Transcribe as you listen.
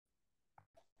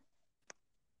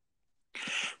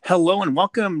Hello and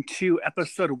welcome to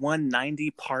episode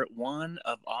 190, part one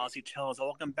of Aussie Tales.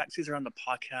 Welcome back, Caesar, on the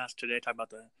podcast today. Talk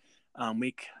about the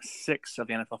week 6 of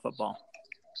the NFL football.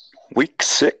 Week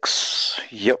 6.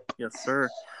 Yep. Yes, sir.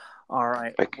 All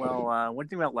right. Well, what do you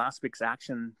think about last week's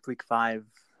action, week 5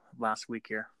 last week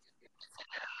here?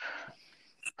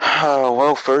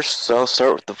 Well, first I'll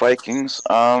start with the Vikings.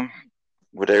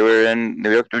 They were in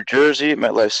New York, New Jersey,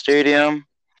 MetLife Stadium.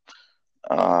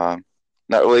 Not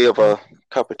really of a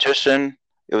competition.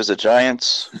 It was the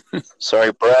Giants.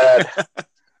 Sorry, Brad.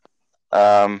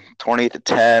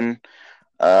 20-10.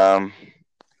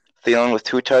 Thielen with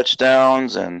 2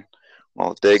 touchdowns, and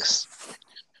Diggs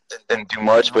didn't do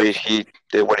much, but he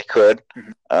did what he could.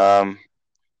 And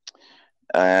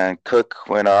Cook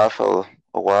went off a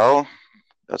while.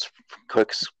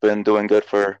 Cook's been doing good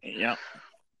for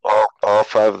all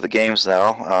 5 of the games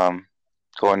now,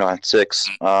 going on 6.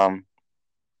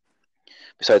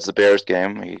 Besides the Bears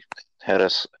game, he had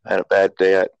a bad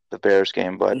day at the Bears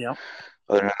game, but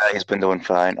other than that, he's been doing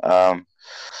fine.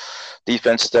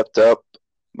 Defense stepped up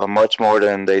much more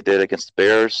than they did against the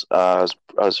Bears. I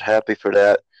was happy for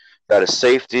that. Got a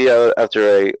safety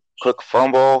after a Cook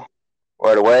fumble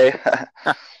right away.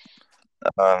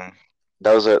 That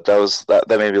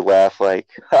made me laugh. Like,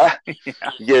 you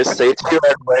get a safety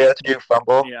right away after you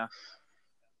fumble. Yeah.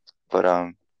 But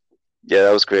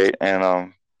that was great, and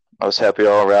I was happy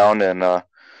all around. And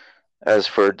as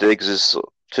for Diggs'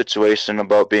 situation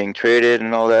about being traded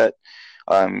and all that,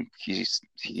 he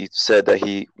said that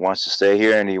he wants to stay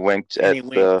here, and he winked at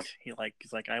the.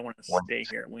 He's like, I want to stay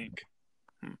here. Wink.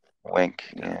 Wink.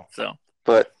 Yeah. So.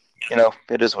 But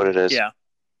it is what it is. Yeah.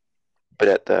 But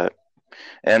at that,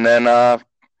 and then of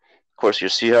course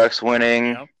your Seahawks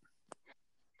winning.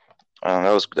 Yep.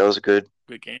 That was a good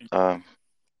game.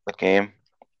 Good game.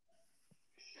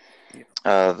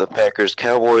 The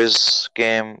Packers-Cowboys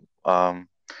game. I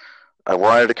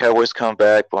wanted the Cowboys to come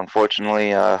back, but unfortunately,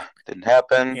 didn't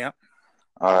happen. Yeah.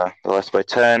 They lost by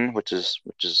 10, which is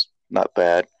not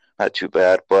bad, not too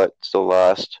bad, but still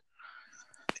lost.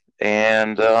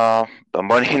 And the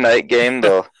Monday night game,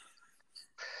 the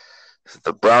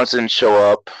Browns didn't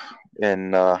show up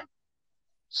in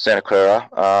Santa Clara,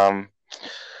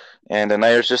 and the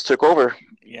Niners just took over.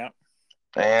 Yeah.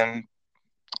 And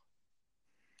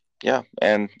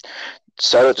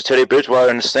shout out to Teddy Bridgewater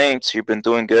and the Saints. You've been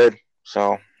doing good.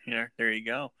 So there you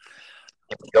go.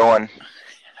 Keep going.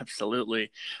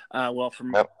 Absolutely.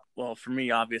 For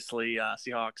me, obviously,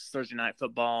 Seahawks Thursday night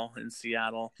football in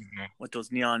Seattle with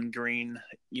those neon green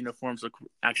uniforms, look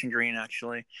action green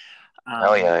actually.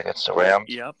 Against the Rams.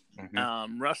 Yep.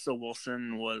 Mm-hmm. Russell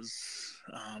Wilson was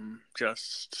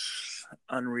just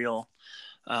unreal.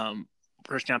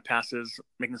 First down passes,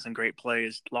 making some great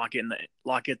plays. Lockett in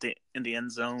the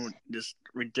end zone, just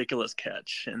ridiculous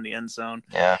catch in the end zone.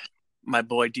 Yeah. My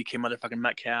boy DK motherfucking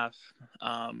Metcalf,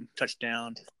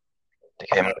 touchdown.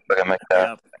 DK motherfucking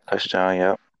Metcalf, touchdown.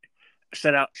 Yep.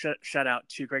 Shout out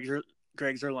to Greg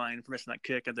Zuerlein for missing that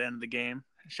kick at the end of the game.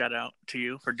 Shout out to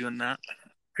you for doing that.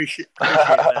 Appreciate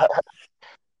that.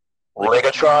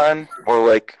 Legatron or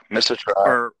like Mr. Tron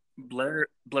or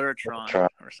Blairitron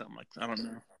or something like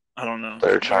that. I don't know.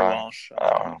 Blairitron. Walsh.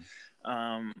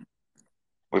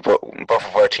 We both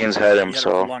of our teams had him,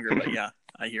 so longer, but yeah,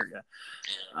 I hear you.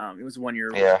 It was 1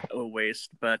 year a waste,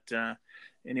 but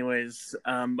anyways,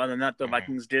 other than that, the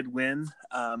Vikings did win.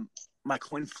 My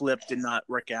coin flip did not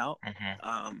work out.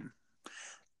 That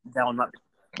will not.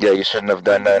 Yeah, you shouldn't have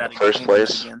done that in the first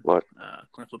place. But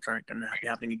coin flips aren't going to be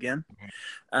happening again.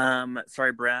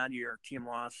 Sorry, Brad, your team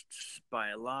lost by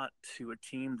a lot to a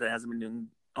team that hasn't been doing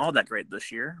all that great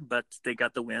this year, but they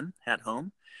got the win at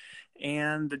home.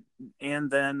 And then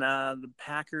the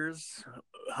Packers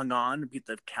hung on to beat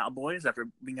the Cowboys after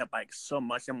being up by so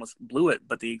much. They almost blew it,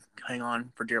 but they hung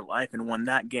on for dear life and won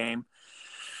that game.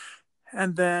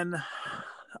 And then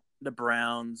the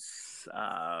Browns,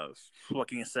 what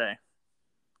can you say?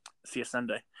 See you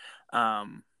Sunday.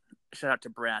 Shout out to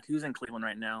Brad, who's in Cleveland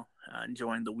right now,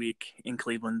 enjoying the week in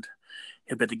Cleveland.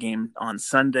 He'll be at the game on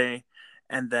Sunday.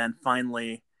 And then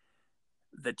finally,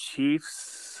 the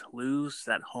Chiefs lose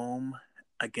at home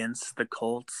against the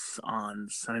Colts on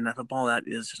Sunday Night Football. That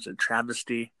is just a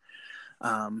travesty.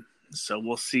 So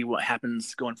we'll see what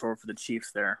happens going forward for the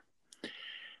Chiefs there.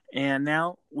 And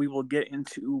now we will get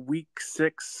into week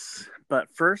 6. But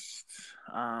first,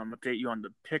 update you on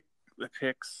the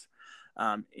picks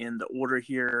in the order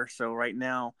here. So right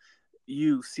now,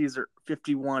 you, Caesar,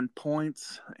 51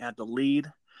 points at the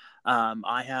lead.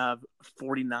 I have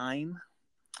 49.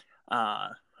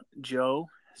 Joe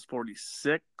has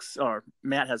 46, or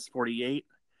Matt has 48.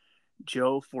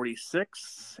 Joe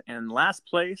 46, and last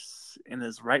place in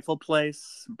his rightful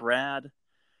place, Brad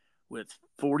with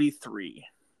 43.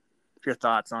 Your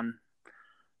thoughts on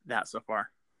that so far?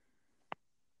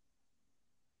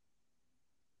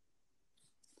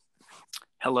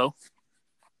 Hello?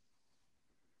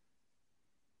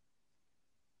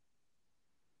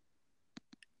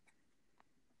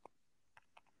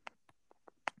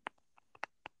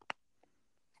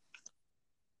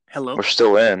 Hello? We're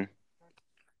still in.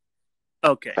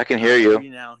 Okay. I can hear you.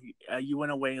 Now. You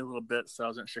went away a little bit, so I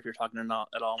wasn't sure if you're talking or not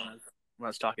at all when I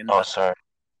was talking. Oh, sorry.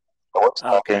 I was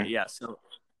talking. Okay, yeah. So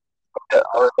I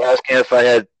was asking if I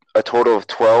had a total of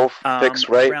 12 picks,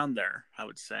 right? Around there, I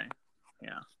would say.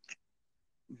 Yeah.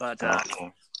 But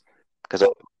because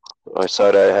I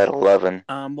saw that I had 11.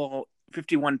 Well,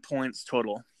 51 points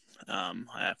total. I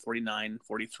have 49,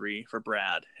 43 for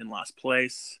Brad in last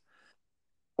place.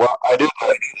 Well, I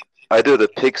do the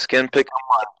pigskin pick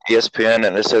on ESPN,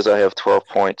 and it says I have 12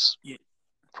 points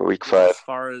for week 5. As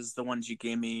far as the ones you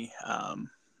gave me,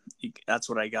 that's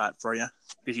what I got for you,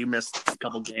 because you missed a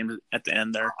couple games at the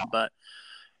end there, but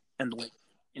in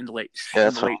the late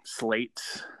slate.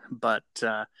 But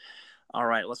all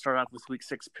right, let's start off with week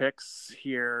 6 picks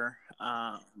here.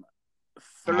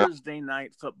 Thursday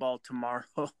night football tomorrow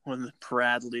with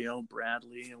Bradley.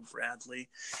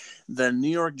 The New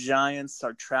York Giants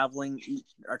are traveling to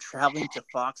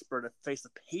Foxborough to face the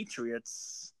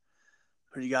Patriots.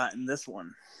 Who do you got in this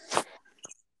one?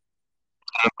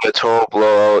 A total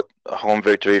blowout, home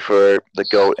victory for the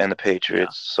GOAT and the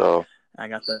Patriots. Yeah. So I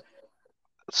got the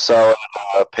solid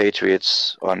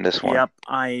Patriots on this one. Yep,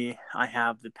 I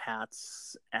have the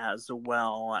Pats as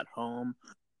well at home.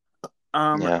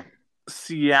 Yeah.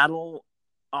 Seattle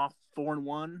off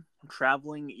 4-1,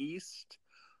 traveling east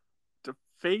to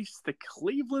face the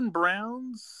Cleveland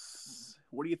Browns.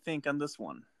 What do you think on this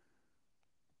one?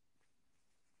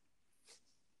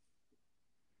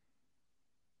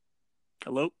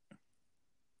 Hello?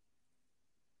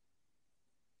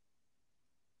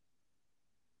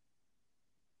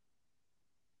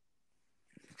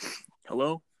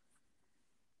 Hello?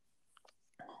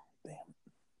 Damn.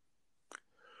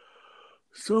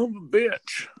 Son of a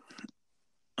bitch.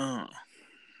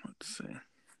 Let's see.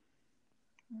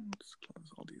 Let's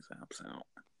close all these apps out.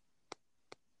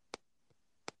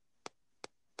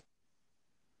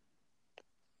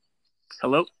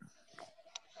 Hello?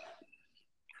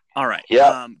 All right.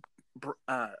 Yeah.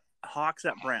 Hawks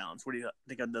at Browns. What do you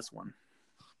think of this one?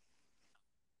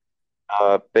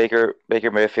 Baker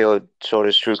Mayfield showed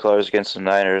his true colors against the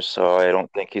Niners, so I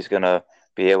don't think he's going to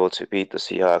be able to beat the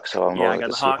Seahawks. So I'm going with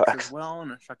the Seahawks. Hawks as well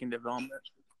in a shocking development.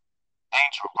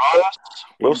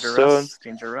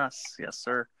 Dangerous. Yes,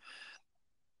 sir.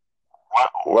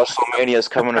 WrestleMania is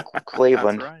coming to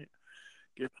Cleveland. That's right.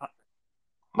 Good.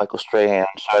 Michael Strahan.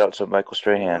 Shout out to Michael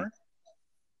Strahan.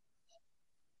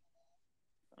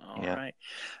 All right.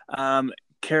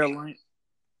 Carolina.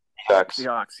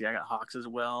 Seahawks. Yeah, I got Hawks as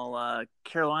well.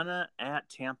 Carolina at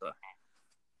Tampa.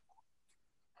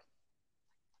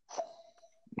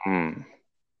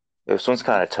 This one's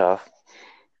kind of tough.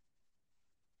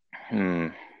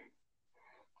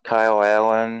 Kyle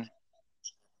Allen,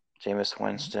 Jameis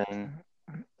Winston,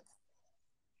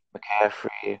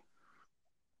 McCaffrey.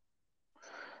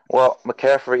 Well,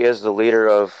 McCaffrey is the leader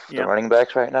of the running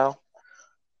backs right now.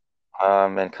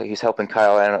 And he's helping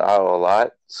Kyle Allen out a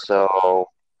lot. So,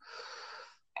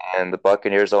 and the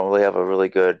Buccaneers don't really have a really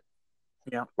good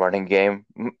running game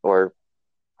or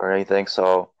anything.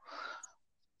 So,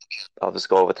 I'll just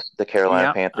go with the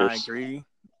Carolina Panthers. I agree.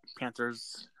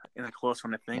 Panthers in a close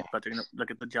one, I think, but they're going to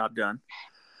get the job done.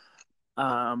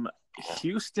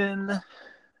 Houston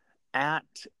at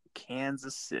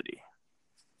Kansas City.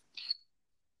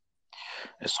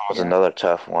 This was another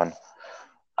tough one.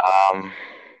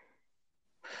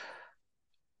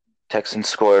 Texans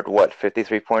scored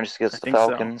 53 points against the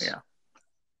Falcons. So,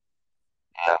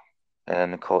 yeah,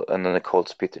 and then the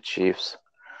Colts beat the Chiefs.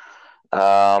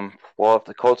 Well, if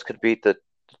the Colts can beat the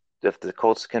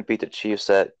Chiefs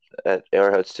at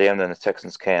Arrowhead Stadium, then the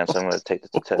Texans can. So I'm going to take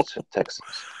the Texans.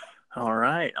 All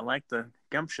right, I like the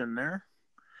gumption there.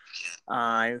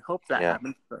 I hope that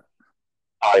happens. But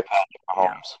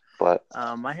but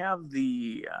I have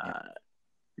the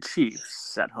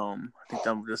Chiefs at home. I think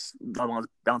they'll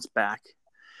bounce back.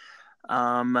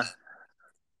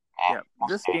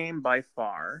 This game by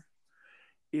far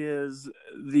is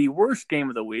the worst game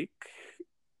of the week.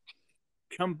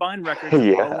 Combined records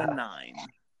 0-9.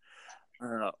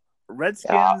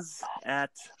 Redskins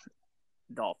at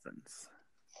Dolphins.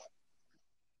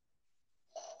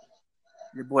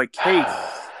 Your boy Case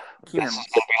Keenum.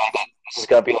 This is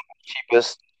gonna be the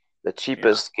cheapest the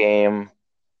cheapest game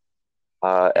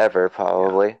ever,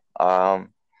 probably. I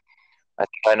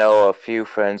think I know a few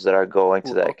friends that are going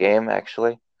to that game,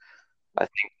 actually. I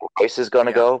think Royce is going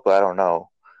to go, but I don't know.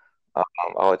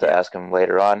 I'll have to ask him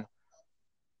later on.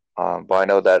 But I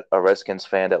know that a Redskins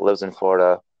fan that lives in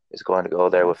Florida is going to go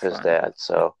there with his dad.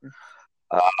 So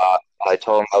I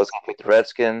told him I was going to pick the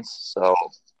Redskins. So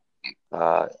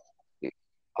I'm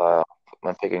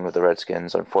picking with the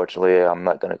Redskins. Unfortunately, I'm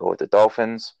not going to go with the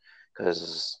Dolphins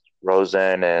because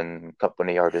Rosen and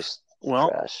company are just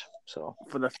trash. So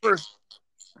for the first,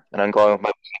 and I'm going with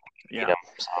my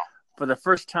for the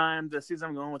first time this season,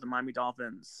 I'm going with the Miami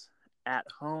Dolphins at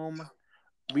home.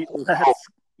 Let's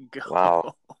go!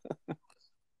 Wow,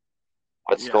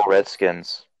 let's go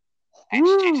Redskins!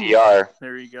 HTTR.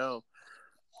 There you go.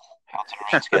 Hail to the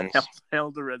Redskins!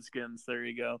 Hail to Redskins! There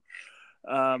you go.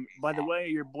 By the way,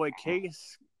 your boy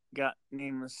Case got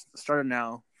named started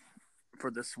now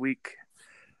for this week.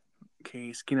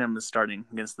 Case Keenum is starting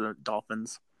against the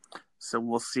Dolphins, so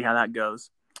we'll see how that goes.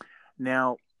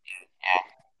 Now,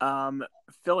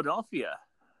 Philadelphia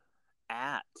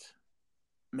at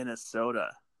Minnesota.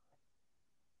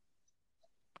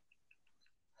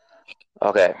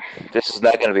 Okay, this is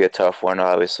not going to be a tough one,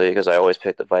 obviously, because I always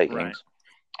pick the Vikings,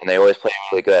 and they always play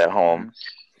really good at home.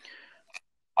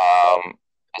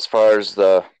 As far as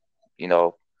the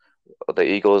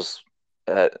Eagles,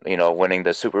 winning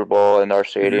the Super Bowl in our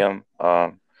stadium,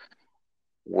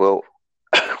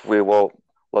 we will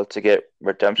look to get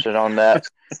redemption on that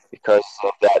because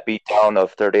of that beatdown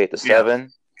of 38-7. Even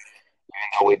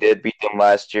though we did beat them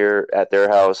last year at their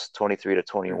house,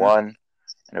 23-21 in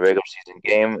a regular season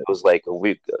game, it was like a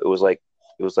week. It was like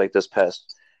this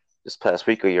past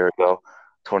week, a year ago,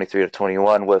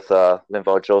 23-21 with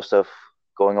Linval Joseph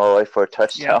going all the way for a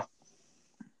touchdown.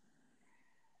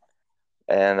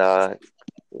 And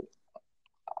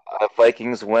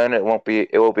Vikings win. It will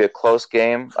be a close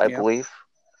game, I believe.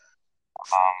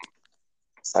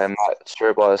 I'm not sure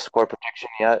about a score prediction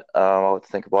yet. I'll have to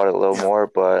think about it a little more,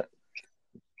 but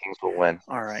Vikings will win.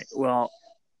 All right. Well,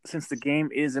 since the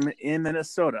game is in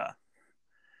Minnesota,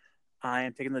 I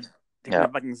am taking the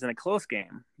Vikings in a close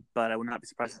game, but I would not be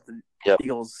surprised if the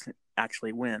Eagles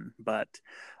actually win. But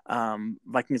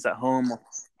Vikings at home. Well,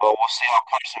 we'll see how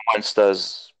Carson Wentz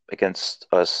does against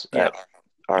us at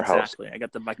our house. Exactly. I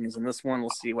got the Vikings in this one. We'll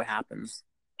see what happens.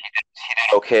 He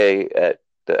did okay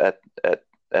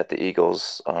at the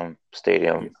Eagles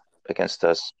stadium against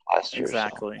us last year.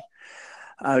 Exactly.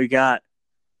 So. We got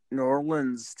New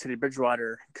Orleans, Teddy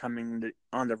Bridgewater coming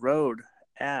on the road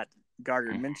at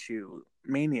Gardner Minshew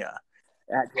Mania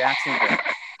at Jacksonville.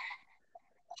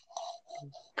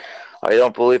 I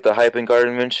don't believe the hype in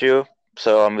Gardner Minshew,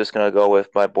 so I'm just going to go with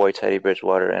my boy Teddy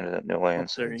Bridgewater and the New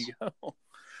Orleans. There you go.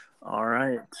 All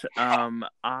right.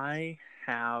 I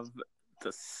have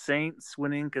the Saints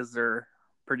winning because they're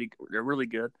really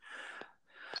good.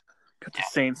 Got the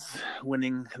Saints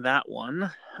winning that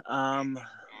one.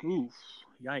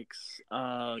 Yikes.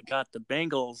 Got the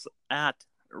Bengals at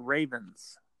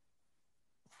Ravens.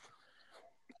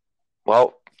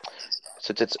 Well,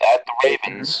 since it's at the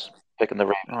Ravens, picking the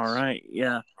Ravens. All right,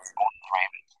 yeah.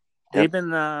 They've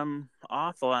been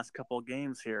off the last couple of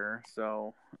games here,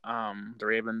 so the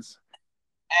Ravens.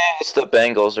 It's the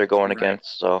Bengals they're going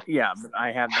against, so. Yeah, but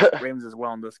I have the Ravens as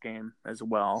well in this game as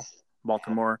well.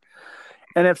 Baltimore.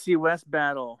 NFC West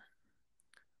battle.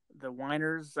 The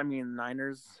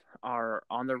Niners are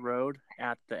on the road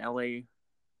at the LA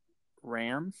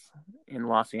Rams in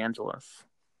Los Angeles.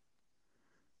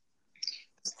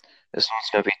 This one's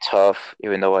gonna be tough,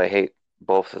 even though I hate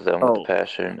both of them with a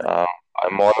passion.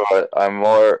 I'm more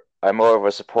of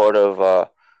a support of.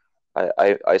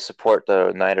 I support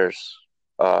the Niners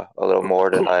a little more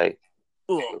than I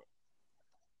do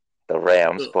the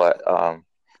Rams, but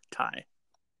tie.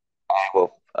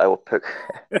 I will pick.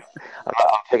 I'm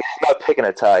not picking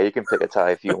a tie. You can pick a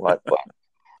tie if you want,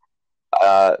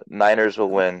 but Niners will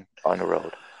win on the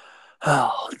road.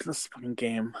 Oh, this fucking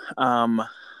game.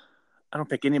 I don't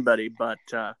pick anybody, but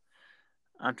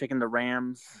I'm taking the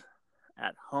Rams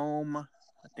at home.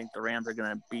 I think the Rams are going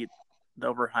to beat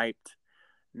the overhyped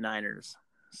Niners.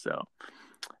 So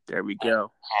there we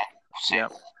go.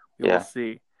 Yep. We'll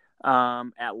see.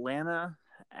 Atlanta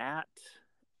at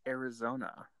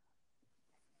Arizona.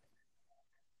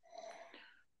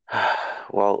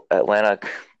 Well, Atlanta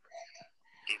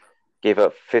gave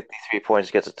up 53 points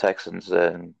against the Texans,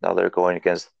 and now they're going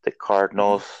against the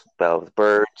Cardinals, Battle of the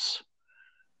Birds.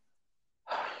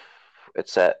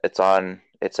 It's at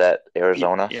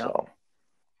Arizona, so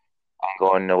I'm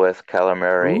going with Kyler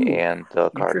Murray and the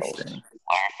Cardinals.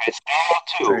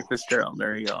 Larry Fitzgerald,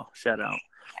 there you go. Shout out.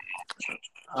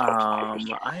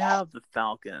 I have the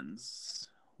Falcons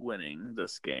winning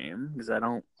this game because I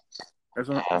don't.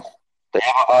 Yeah. They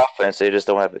have an offense, they just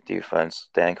don't have a defense.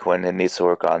 Dan Quinn needs to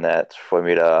work on that for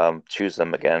me to choose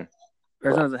them again.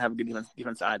 Arizona doesn't have a good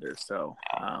defense either, so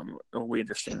it'll be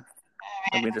interesting.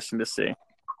 It'll be interesting to see.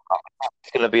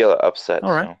 It's gonna be an upset.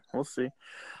 All right, so. we'll see.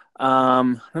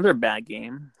 Another bad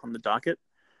game on the docket.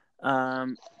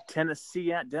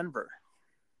 Tennessee at Denver.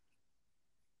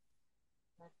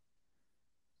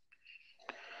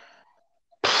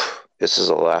 This is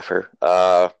a laugher.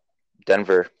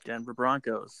 Denver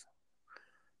Broncos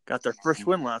got their first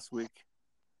win last week.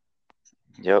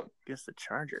 Yep. Against the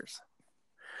Chargers.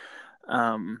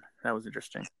 That was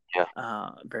interesting.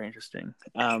 Yeah. Very interesting.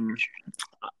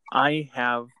 I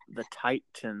have the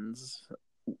Titans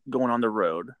going on the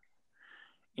road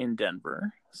in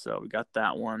Denver. So we got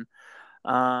that one.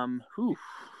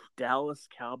 Dallas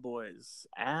Cowboys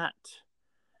at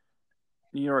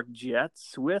New York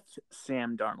Jets with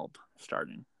Sam Darnold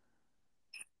starting.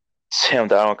 Sam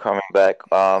Darnold coming back.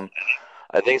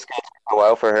 I think it's going to take a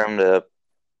while for him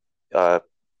to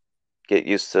get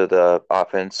used to the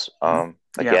offense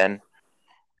again.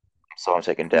 So I'm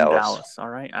taking Dallas. All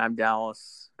right. I'm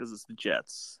Dallas because it's the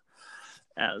Jets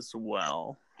as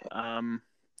well.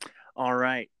 All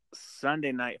right.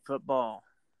 Sunday Night Football.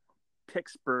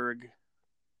 Pittsburgh,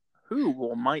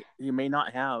 you may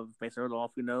not have Mason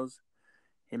Rudolph, who knows?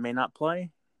 He may not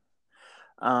play.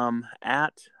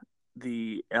 At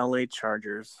the LA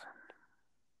Chargers.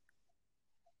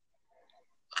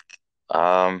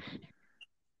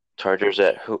 Chargers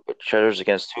at who? Chargers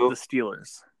against who? The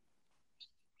Steelers.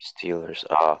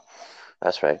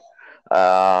 That's right.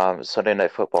 Sunday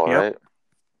Night Football, right?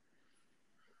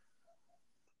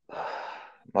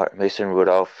 Mason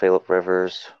Rudolph, Phillip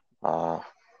Rivers,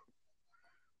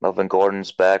 Melvin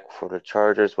Gordon's back for the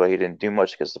Chargers, but he didn't do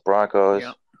much against the Broncos.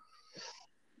 Yep.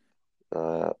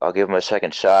 I'll give him a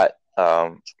second shot.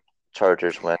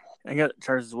 Chargers win. I got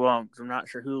Chargers as well because I'm not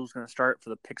sure who's going to start for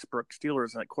the Pittsburgh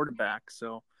Steelers at quarterback.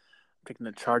 So I'm picking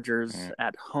the Chargers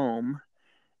at home.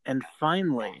 And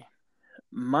finally,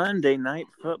 Monday Night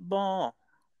Football,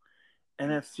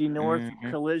 NFC North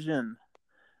collision.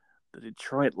 The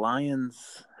Detroit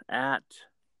Lions at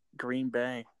Green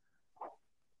Bay.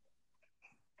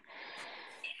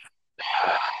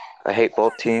 I hate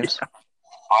both teams.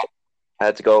 I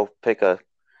had to go pick a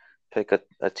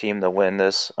team to win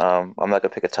this. I'm not gonna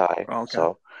pick a tie. Okay.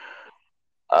 So,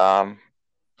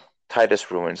 tie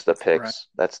just ruins the picks.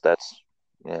 Right. That's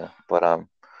yeah. But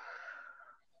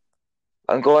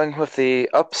I'm going with the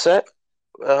upset.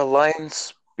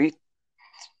 Lions beat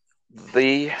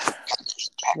the.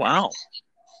 Wow.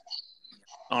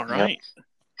 All right.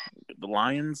 Yep. The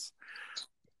Lions.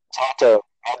 Talked to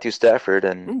Matthew Stafford,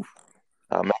 and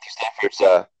Matthew Stafford's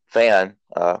a fan.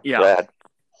 Brad.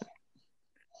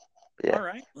 Yeah. All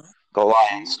right. Go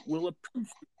Lions.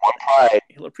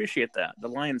 He'll appreciate that. The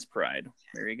Lions' pride.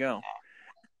 There you go.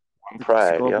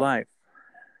 Pride. Go life.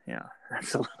 Yeah,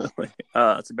 absolutely.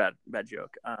 It's a bad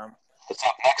joke. It's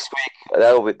up next week.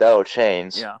 That'll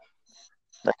change. Yeah.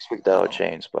 Next week that'll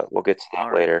change, but we'll get to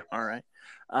that later. All right.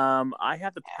 I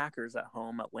have the Packers at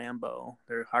home at Lambeau.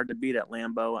 They're hard to beat at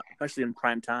Lambeau, especially in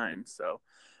prime time. So,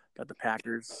 got the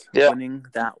Packers winning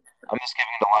that. I'm just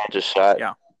giving the Lions a shot.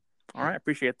 Yeah. All right,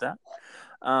 appreciate that.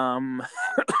 All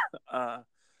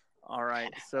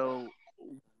right, so.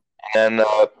 And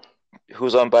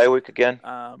who's on bye week again?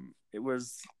 It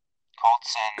was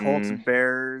Colts,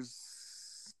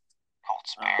 Bears.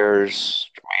 Raiders.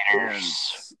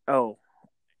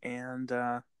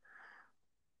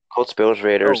 Colts, Bills,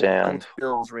 Raiders, and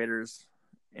Bills, Raiders,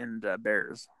 and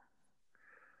Bears.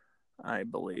 I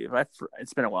believe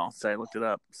it's been a while since I looked it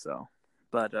up. So,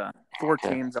 but 4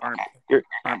 teams aren't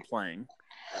playing.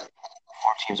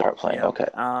 4 teams aren't playing. Yeah. Okay.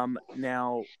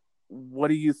 Now, what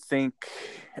do you think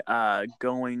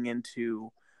going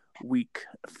into week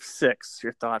 6?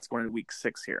 Your thoughts going into week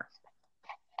 6 here?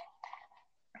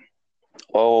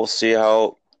 Well, we'll see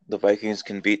how the Vikings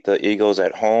can beat the Eagles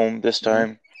at home this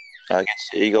time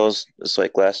against the Eagles. It's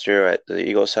like last year at the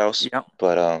Eagles' house. Yep.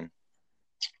 But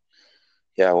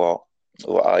yeah. Well,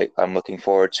 I'm looking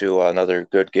forward to another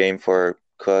good game for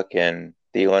Cook and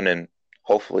Thielen and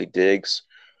hopefully Diggs.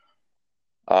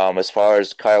 As far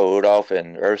as Kyle Rudolph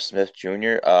and Irv Smith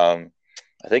Jr., I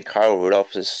think Kyle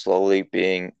Rudolph is slowly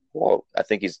being, I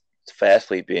think he's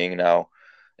fastly being now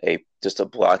just a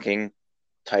blocking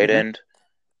tight end.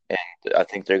 And I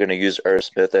think they're going to use Irv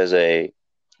Smith as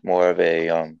more of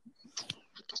a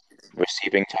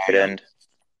receiving tight end.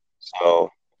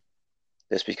 So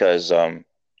it's because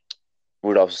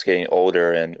Rudolph is getting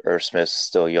older and Irv Smith's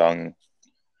still young.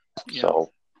 Yeah.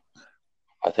 So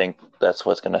I think that's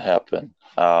what's going to happen.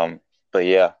 But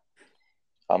yeah,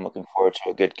 I'm looking forward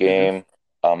to a good game.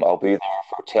 I'll be there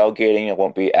for tailgating. I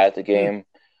won't be at the game,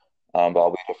 but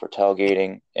I'll be there for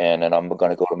tailgating, and then I'm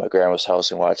going to go to my grandma's house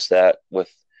and watch that with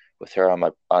her on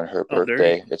her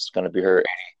birthday. It's going to be her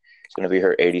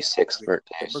 86th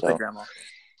birthday. So, grandma.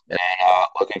 And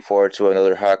looking forward to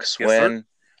another Hawks win,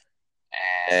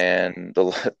 and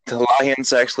the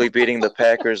Lions actually beating the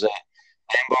Packers at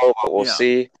Lambeau, but we'll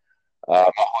see. I'm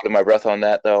not holding my breath on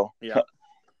that though. Yeah.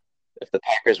 If the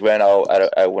Packers win,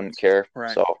 I wouldn't care.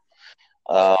 Right. So,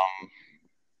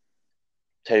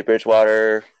 Teddy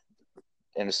Bridgewater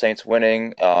and the Saints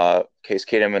winning. Case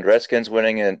Keenum and Redskins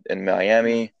winning in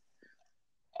Miami.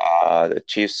 The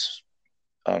Chiefs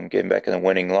getting back in the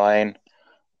winning line.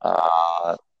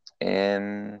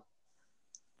 And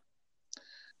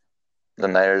the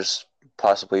Niners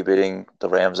possibly beating the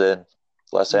Rams in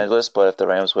Los Angeles. But if the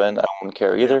Rams win, I wouldn't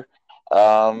care either.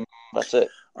 That's it.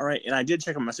 All right, and I did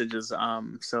check my messages.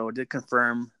 So I did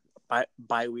confirm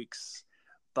bye weeks: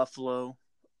 Buffalo,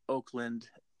 Oakland,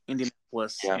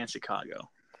 Indianapolis, and Chicago.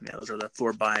 Yeah, those are the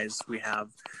 4 byes we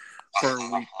have for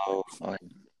week.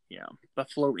 Yeah,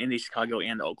 Buffalo, Indy, Chicago,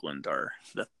 and Oakland are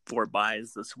the 4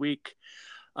 byes this week.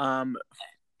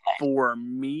 For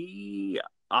me,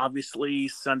 obviously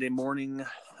Sunday morning,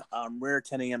 rare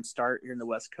 10 a.m. start here in the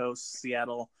West Coast,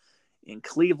 Seattle, in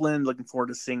Cleveland. Looking forward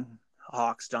to seeing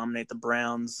Hawks dominate the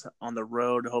Browns on the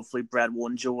road. Hopefully, Brad will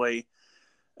enjoy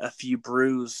a few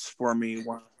brews for me. He's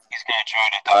going to try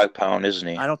to dog pound, isn't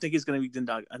he? I don't think he's going to be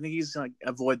dog. I think he's going to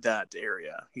avoid that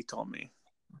area. He told me.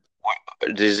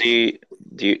 Does he?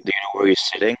 Do you know where he's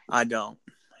sitting? I don't.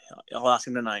 I'll ask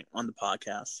him tonight on the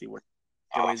podcast. See where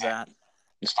he's at.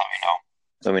 Just let me know.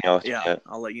 Let me know. Yeah,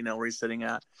 I'll let you know where he's sitting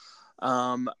at.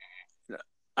 I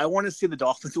want to see the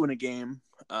Dolphins win a game.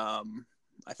 I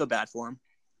feel bad for him,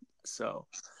 so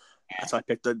that's why I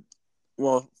picked the.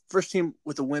 Well, first team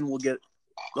with the win will get.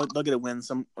 They'll get a win.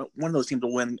 One of those teams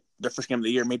will win their first game of the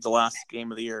year, maybe the last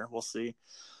game of the year. We'll see.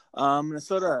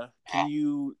 Minnesota, can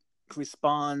you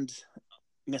respond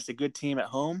against a good team at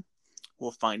home? We'll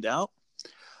find out.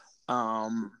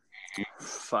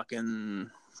 Fucking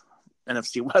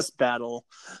NFC West battle.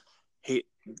 Hate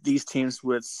these teams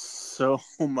with so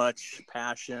much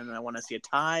passion. I want to see a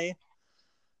tie.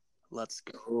 Let's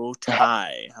go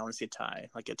tie. I want to see a tie.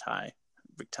 Like a tie.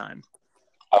 Big time.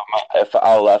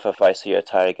 I'll laugh if I see a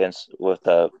tie with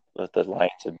the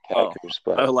Lions and Packers.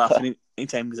 But I'll laugh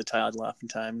anytime there's a tie. I'd laugh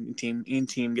anytime any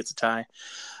team gets a tie,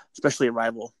 especially a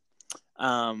rival.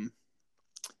 Especially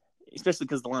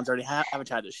because the Lions already have a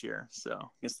tie this year,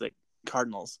 so against the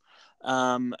Cardinals.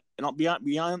 And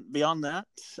beyond that,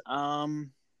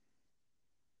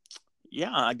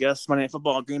 yeah, I guess Monday Night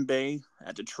Football, Green Bay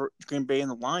at Detroit, Green Bay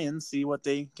and the Lions, see what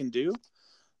they can do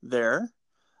there.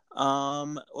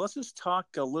 Let's just talk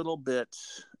a little bit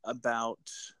about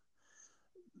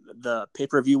the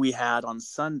pay-per-view we had on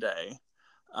Sunday.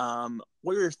 What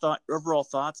are your overall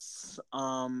thoughts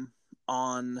on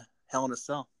Hell in a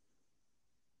Cell?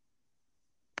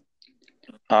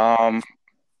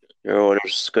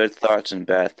 There's good thoughts and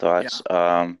bad thoughts.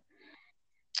 Yeah.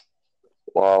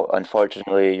 Well,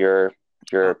 unfortunately, your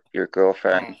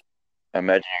girlfriend,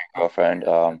 imaginary girlfriend,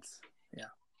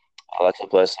 Alexa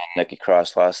Bliss and Nikki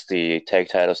Cross lost the tag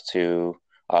titles to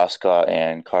Asuka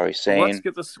and Kairi Sane. Well, let's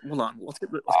get this. Hold on. Let's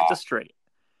get this straight.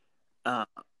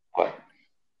 What?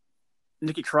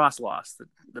 Nikki Cross lost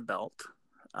the belt.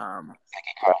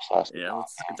 Nikki Cross lost. Yeah,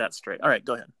 let's get that straight. All right,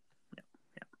 go ahead.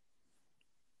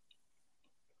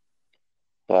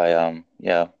 But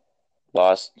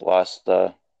lost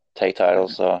the tag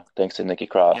titles. Thanks to Nikki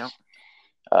Cross.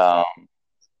 Yeah.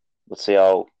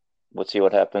 Let's see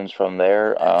what happens from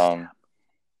there. Like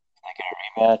a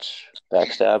rematch,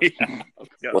 backstab.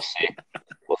 Yeah. We'll see.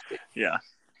 Yeah.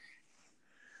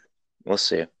 We'll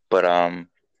see. But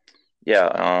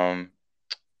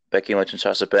Becky Lynch and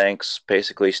Sasha Banks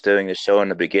basically stealing the show in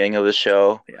the beginning of the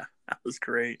show. Yeah, that was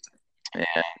great. Yeah,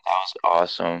 that was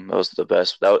awesome. That was the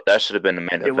best. That should have been the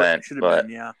main event. Should have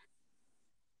been, yeah.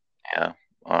 Yeah.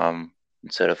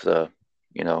 Instead of the,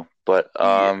 yeah.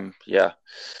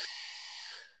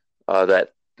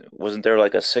 That wasn't there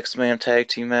like a 6-man tag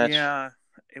team match? Yeah,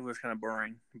 it was kind of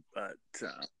boring, but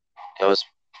it was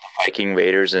Viking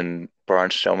Raiders and Braun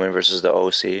Strowman versus the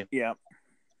OC. Yeah.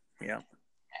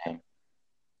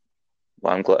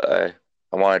 Well, I'm glad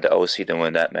I wanted the OC to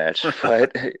win that match,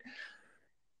 but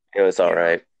it was all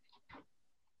right.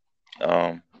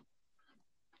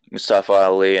 Mustafa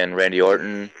Ali and Randy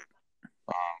Orton.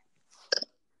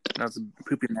 That was a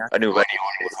poopy match. I knew Randy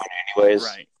Orton would win anyways.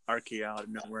 Right. RKO out of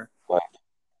nowhere. But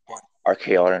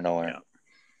RKO out of nowhere.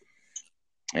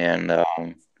 Yeah. And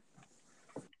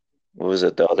what was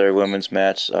it? The other women's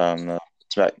match,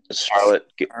 Charlotte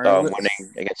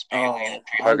winning against Bayley.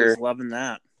 I was loving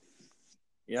that.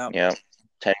 Yeah. Yeah.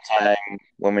 10-time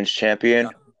women's champion.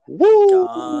 Yeah. Woo!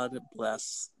 God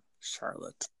bless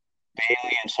Charlotte.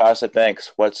 Bayley and Sasha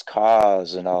Banks. What's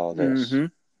causing all this? Mm-hmm.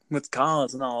 What's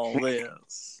causing all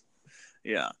this?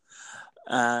 Yeah.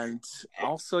 And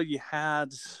also you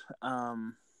had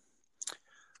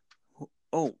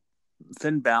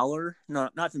Finn Balor. No,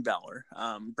 not Finn Balor.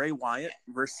 Bray Wyatt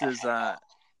versus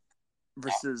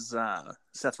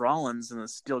Seth Rollins in a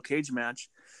steel cage match.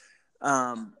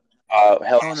 Hell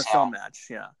in a Cell match,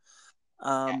 yeah.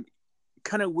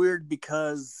 Kind of weird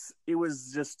because it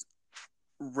was just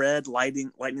red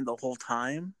lightning the whole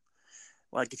time.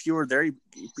 Like if you were there, you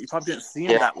probably didn't see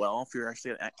him that well. If you're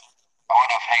actually, I would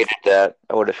have hated that.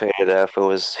 I would have hated that if it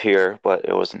was here, but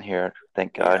it wasn't here.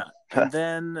 Thank God. Yeah. And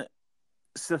then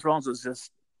Seth Rollins was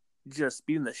just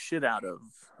beating the shit out of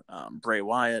Bray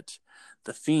Wyatt,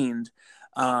 the Fiend.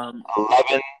 11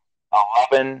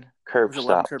 curb stomps.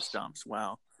 11 curb stomps.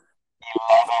 Wow.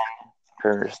 11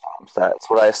 curb stomps. That's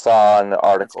what I saw in the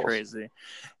articles. That's crazy.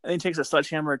 And he takes a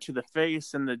sledgehammer to the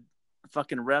face, and the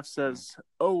fucking ref says,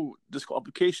 "Oh,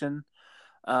 disqualification."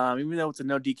 Even though it's a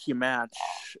no DQ match,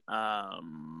 I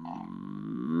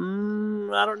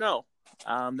don't know.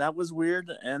 That was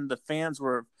weird, and the fans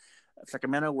were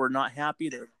Sacramento were not happy.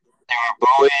 They were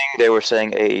booing. They were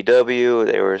saying AEW.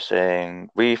 They were saying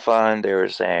refund. They were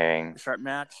saying restart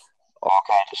match. All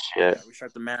kinds of shit. Yeah,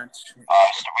 restart the match.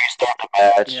 Restart the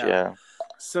match. Yeah.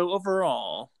 So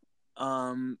overall,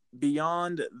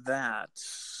 beyond that,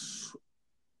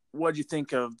 what did you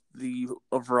think of the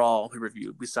overall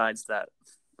review? Besides that,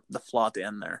 the flaw at the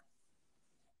end there.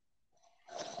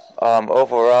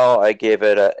 Overall, I gave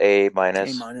it a A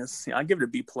minus. A minus. Yeah, I give it a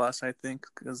B plus. I think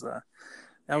because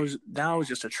that was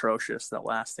just atrocious. That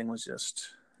last thing was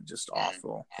just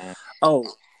awful. Yeah. Oh,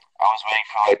 I was waiting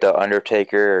for like the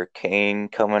Undertaker or Kane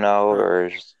coming out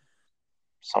or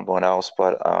someone else,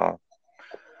 but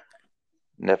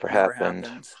never happened.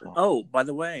 Oh, by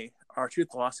the way,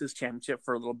 R-Truth lost his championship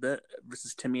for a little bit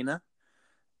versus Tamina,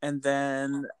 and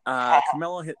then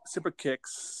Carmelo hit super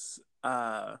kicks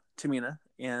Tamina,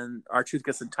 and R-Truth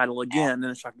gets the title again. And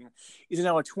it's shocking. He's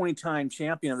now a 20-time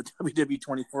champion of the WWE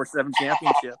 24/7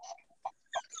 Championship.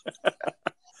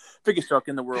 Biggest joke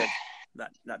in the world.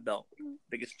 That belt.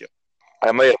 Biggest joke.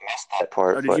 I might have missed that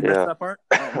part. Oh, did you miss that part?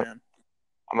 Oh man.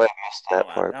 I might have missed that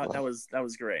part. That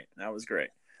was great. That was great.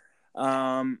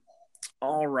 All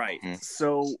right.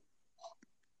 So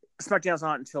SmackDown's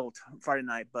not until Friday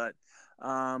night, but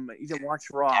you didn't watch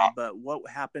Raw. But what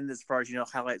happened as far as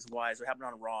highlights wise? What happened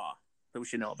on Raw that we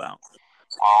should know about?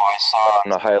 Oh, I saw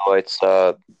in the highlights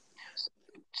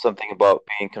something about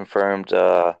being confirmed.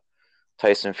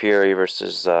 Tyson Fury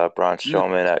versus Braun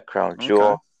Strowman at Crown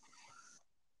Jewel.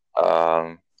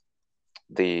 Okay.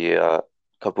 The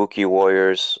Kabuki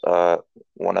Warriors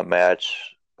won a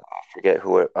match. I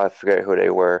forget who they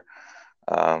were.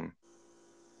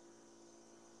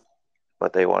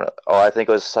 But they won. Oh, I think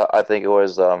it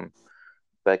was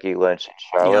Becky Lynch and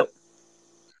Charlotte. Yep.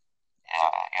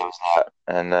 Yeah, it was that.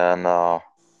 And then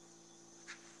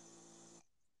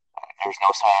there's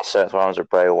no sign of Seth Rollins or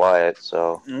Bray Wyatt.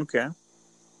 So okay.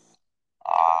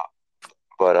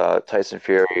 But Tyson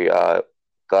Fury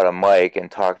got a mic and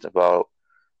talked about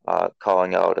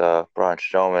calling out Braun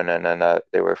Strowman, and then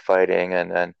they were fighting,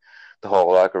 and then the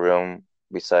whole locker room,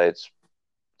 besides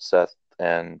Seth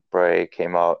and Bray,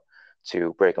 came out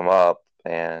to break them up,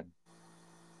 and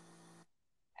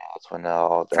that's when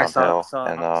all downhill. I saw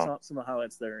some of the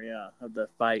highlights there, of the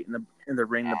fight in the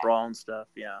ring, the brawl and stuff,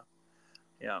 yeah,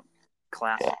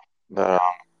 classic. Yeah, but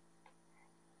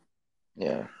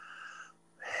yeah.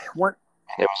 What?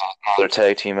 There was another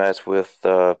tag team match with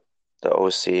the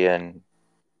OC and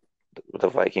the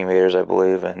Viking Raiders, I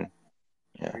believe, and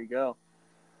yeah. There you go.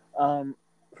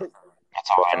 That's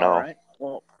all I know. All right.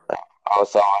 Well,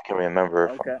 that's all I can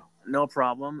remember. Okay, no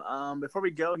problem. Before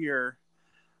we go here,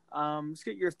 let's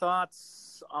get your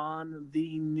thoughts on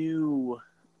the new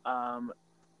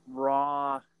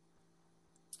Raw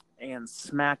and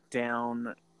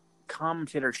SmackDown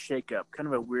commentator shakeup. Kind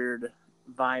of a weird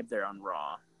vibe there on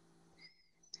Raw.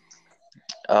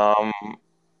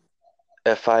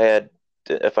 If I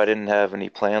didn't have any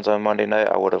plans on Monday night,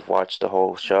 I would have watched the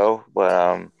whole show.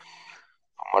 But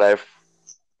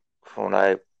from what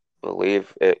I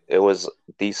believe, it was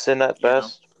decent at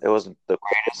best. It wasn't the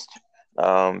greatest.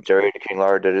 Jerry the King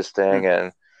Lawler did his thing,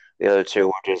 and the other two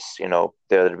were just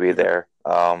there to be there.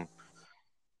 I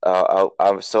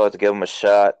still have to give them a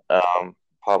shot.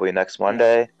 probably next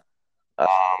Monday,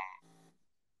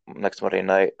 next Monday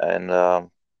night, and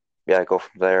go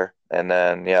from there. And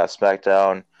then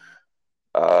SmackDown,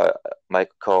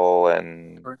 Michael Cole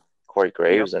and Corey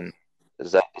Graves, and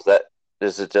is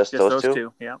it just those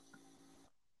two? Yeah.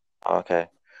 Okay.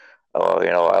 Oh,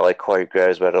 I like Corey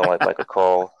Graves, but I don't like Michael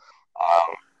Cole.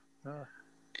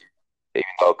 Even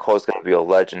though Cole's going to be a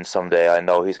legend someday, I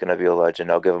know he's going to be a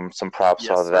legend. I'll give him some props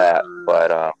on that.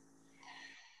 But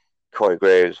Corey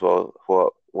Graves will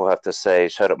have to say,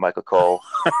 "Shut up, Michael Cole,"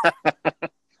 for me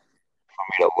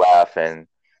to laugh and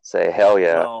say, "Hell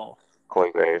yeah, well,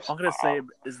 Corey Graves." All I'm going to say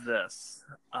is this: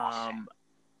 I'm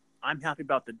happy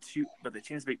about the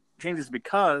changes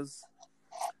because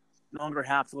no longer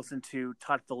have to listen to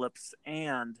Todd Phillips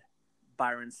and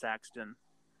Byron Saxton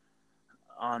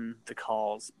on the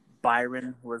calls.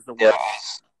 Byron was the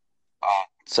worst.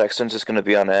 Saxton's just going to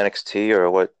be on NXT or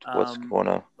what? What's going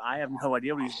on? I have no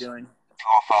idea what he's doing.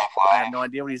 I have no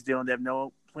idea what he's doing. They have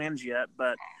no plans yet,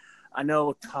 but I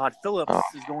know Todd Phillips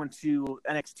is going to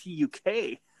NXT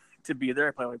UK to be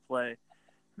their play-by-play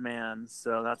man.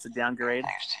 So that's a downgrade.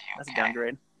 That's a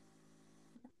downgrade.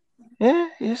 Yeah,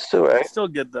 he's still right. Still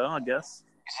good though, I guess.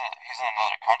 He's in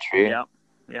another country. Yep.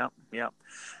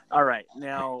 All right,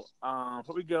 now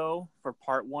before we go for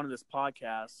part 1 of this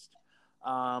podcast,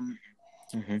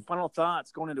 final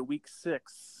thoughts going into week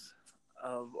 6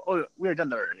 of. Oh, we already done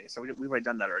that already. So we've already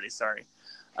done that already. Sorry,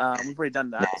 we've already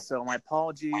done that. So my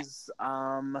apologies.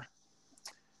 I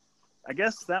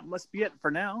guess that must be it for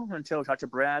now until we talk to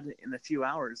Brad in a few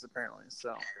hours, apparently.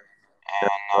 So.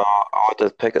 And I'll have to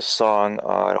pick a song.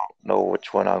 I don't know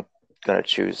which one I'm gonna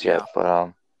choose yet,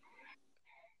 but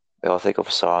I'll think of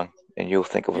a song, and you'll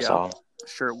think of a song.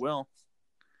 Sure will.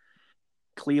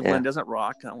 Cleveland doesn't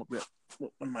rock. One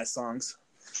of my songs,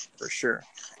 for sure.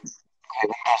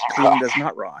 Cleveland does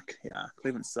not rock. Yeah,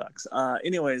 Cleveland sucks.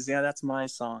 Anyways, that's my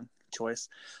song choice.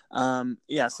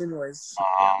 Anyways.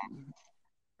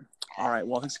 All right.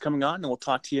 Well, thanks for coming on, and we'll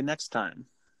talk to you next time.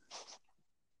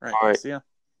 All right. See ya.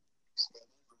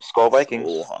 Skol Vikings.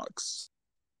 Skol Hawks.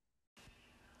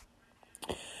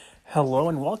 Hello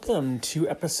and welcome to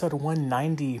episode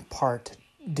 190, part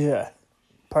 2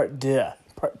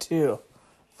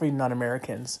 for you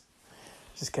non-Americans.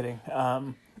 Just kidding.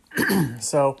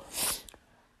 So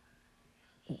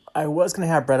I was going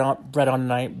to have Brett on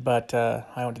tonight, but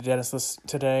I went to Genesis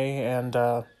today, and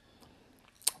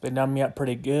they numbed me up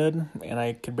pretty good, and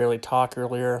I could barely talk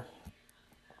earlier.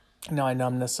 Now my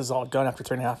numbness is all gone after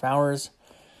 3.5 hours.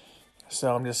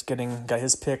 So I'm just got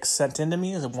his picks sent into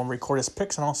me. I want to record his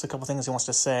picks and also a couple things he wants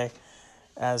to say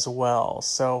as well.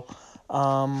 So, so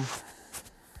I'm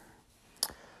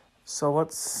going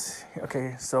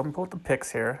to pull up the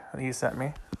picks here that he sent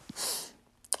me,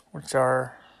 which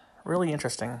are really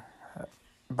interesting.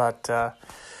 But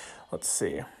let's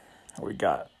see what we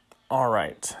got. All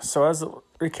right. So let's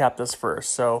recap this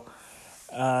first. So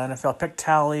NFL pick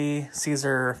tally: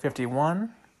 Caesar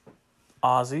 51,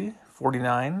 Ozzy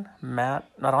 49, Matt,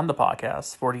 not on the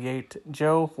podcast, 48,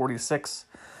 Joe, 46,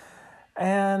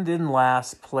 and in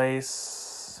last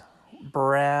place,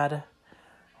 Brad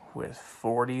with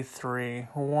 43.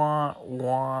 All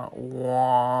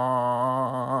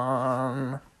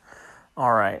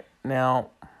right, now,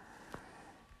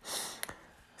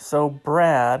 so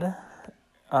Brad,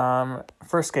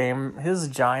 first game, his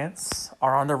Giants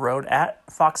are on the road at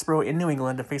Foxborough in New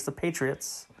England to face the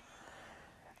Patriots.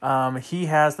 He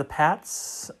has the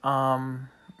Pats.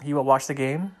 He will watch the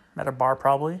game at a bar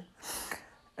probably,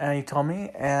 and he told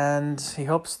me, and he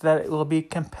hopes that it will be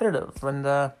competitive and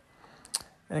a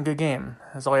good game.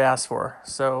 That's all he asked for.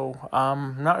 So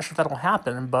I'm not sure if that'll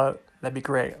happen, but that'd be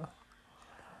great.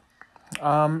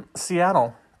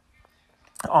 Seattle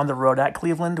on the road at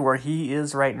Cleveland, where he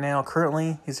is right now.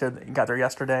 Currently, he got there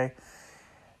yesterday,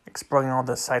 exploring all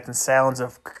the sights and sounds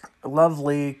of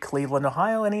lovely Cleveland,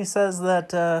 Ohio, and he says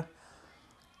that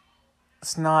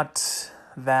it's not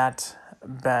that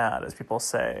bad, as people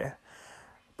say.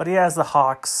 But he has the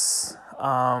Hawks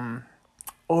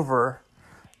over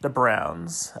the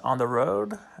Browns on the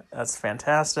road. That's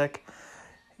fantastic.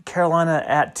 Carolina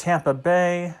at Tampa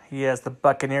Bay. He has the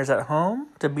Buccaneers at home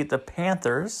to beat the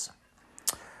Panthers.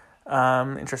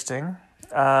 Interesting.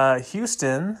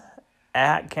 Houston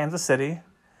at Kansas City.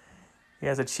 He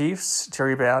has the Chiefs to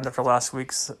rebound after last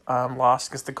week's loss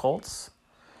against the Colts.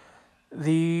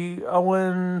 The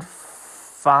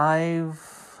 0-5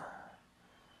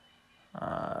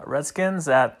 Redskins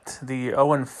at the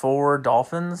 0-4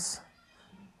 Dolphins.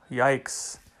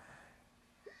 Yikes.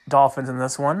 Dolphins in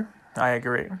this one. I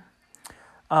agree.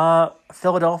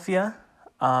 Philadelphia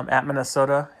at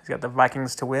Minnesota. He's got the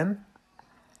Vikings to win.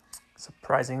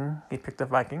 Surprising he picked the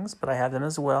Vikings, but I have them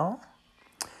as well.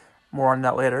 More on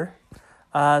that later.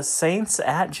 Saints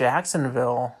at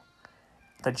Jacksonville.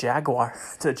 The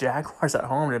Jaguars at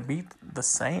home to beat the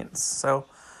Saints. So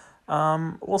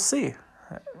we'll see.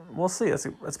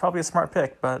 It's probably a smart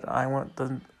pick, but I want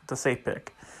the safe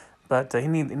pick. But he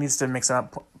needs to make some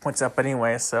points up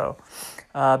anyway. So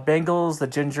Bengals, the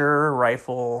ginger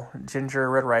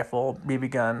red rifle,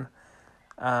 BB gun,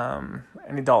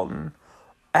 Andy Dalton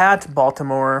at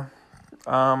Baltimore.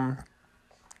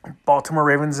 Baltimore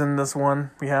Ravens in this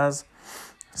one he has,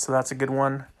 so that's a good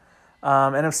one.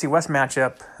 NFC West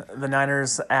matchup, the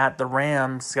Niners at the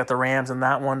Rams. Got the Rams in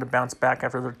that one to bounce back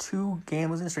after their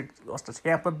 2-game losing streak. Lost to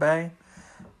Tampa Bay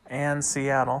and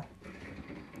Seattle.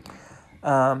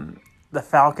 The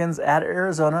Falcons at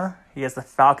Arizona. He has the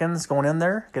Falcons going in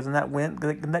there, getting that win,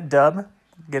 getting that dub.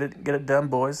 Get it done,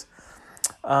 boys.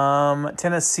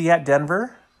 Tennessee at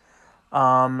Denver.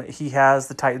 He has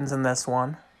the Titans in this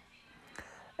one.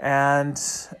 And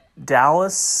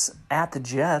Dallas at the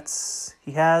Jets.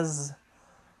 He has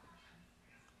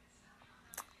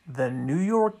the New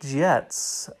York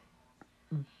Jets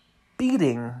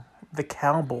beating the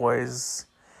Cowboys.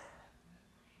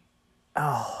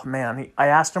 Oh, man. I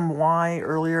asked him why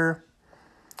earlier.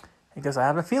 He goes, I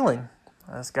have a feeling.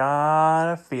 I just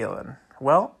got a feeling.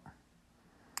 Well,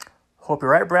 hope you're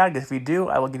right, Brad. If you do,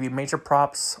 I will give you major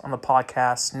props on the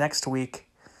podcast next week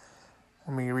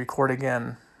when we record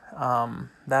again.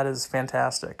 That is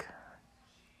fantastic.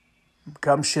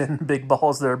 Gumption, big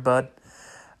balls there, bud.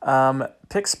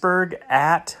 Pittsburgh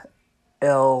at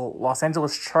Los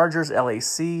Angeles Chargers,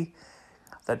 LAC.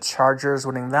 The Chargers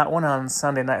winning that one on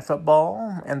Sunday Night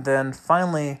Football. And then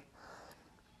finally,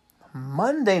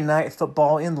 Monday Night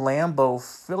Football in Lambeau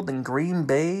Field in Green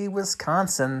Bay,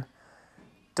 Wisconsin.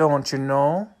 Don't you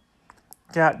know?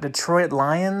 Got Detroit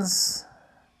Lions,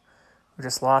 who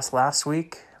just lost last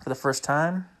week for the first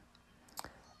time,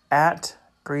 at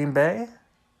Green Bay.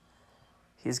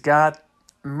 He's got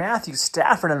Matthew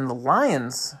Stafford and the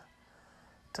Lions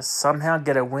to somehow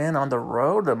get a win on the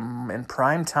road in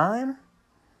prime time.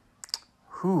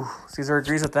 Caesar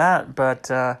agrees with that,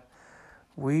 but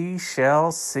we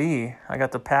shall see. I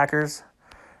got the Packers,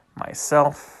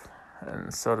 myself,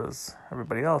 and so does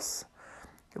everybody else,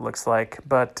 it looks like.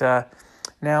 But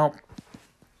now,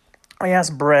 I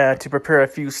asked Brad to prepare a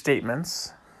few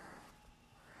statements.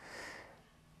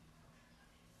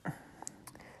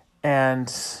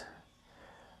 And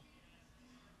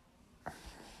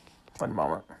one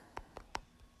moment.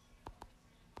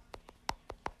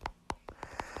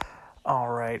 All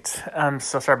right. I'm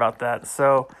so sorry about that.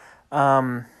 So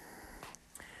at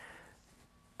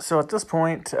this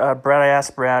point, I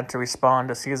asked Brad to respond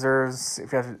to Caesar's,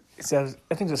 if you have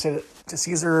anything to say to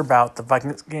Caesar about the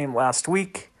Vikings game last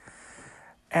week.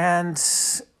 And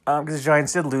because the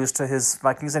Giants did lose to his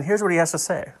Vikings. And here's what he has to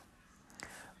say.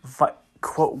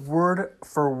 Quote, word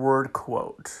for word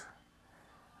quote.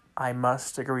 I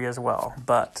must agree as well.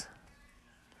 But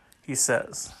he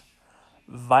says,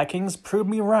 Vikings proved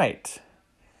me right.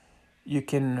 You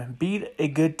can beat a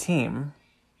good team.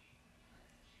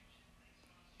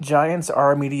 Giants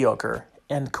are mediocre.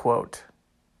 End quote.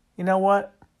 You know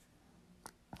what?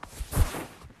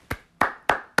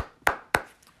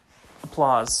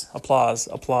 Applause.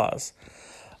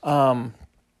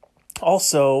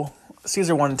 Also,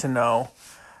 Caesar wanted to know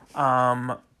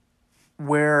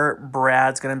where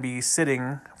Brad's going to be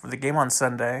sitting for the game on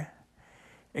Sunday.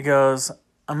 He goes,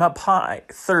 I'm up high,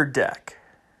 third deck.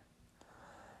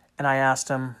 And I asked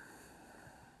him,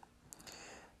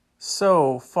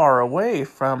 so far away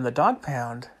from the dog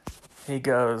pound. He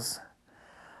goes,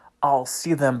 I'll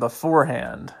see them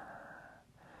beforehand.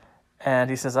 And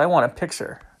he says, I want a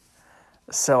picture.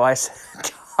 So I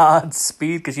said,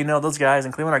 Godspeed, because you know those guys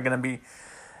in Cleveland are going to be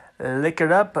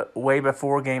liquored up way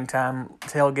before game time.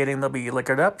 Tailgating, they'll be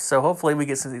liquored up. So hopefully we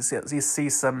get to see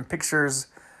some pictures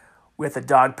with the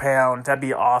dog pound. That'd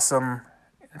be awesome.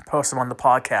 Post them on the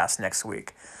podcast next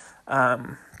week.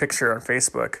 Picture on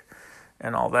Facebook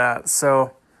and all that.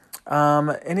 So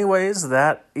anyways,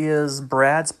 that is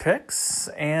Brad's picks,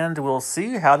 and we'll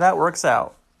see how that works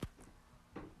out.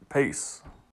 Peace.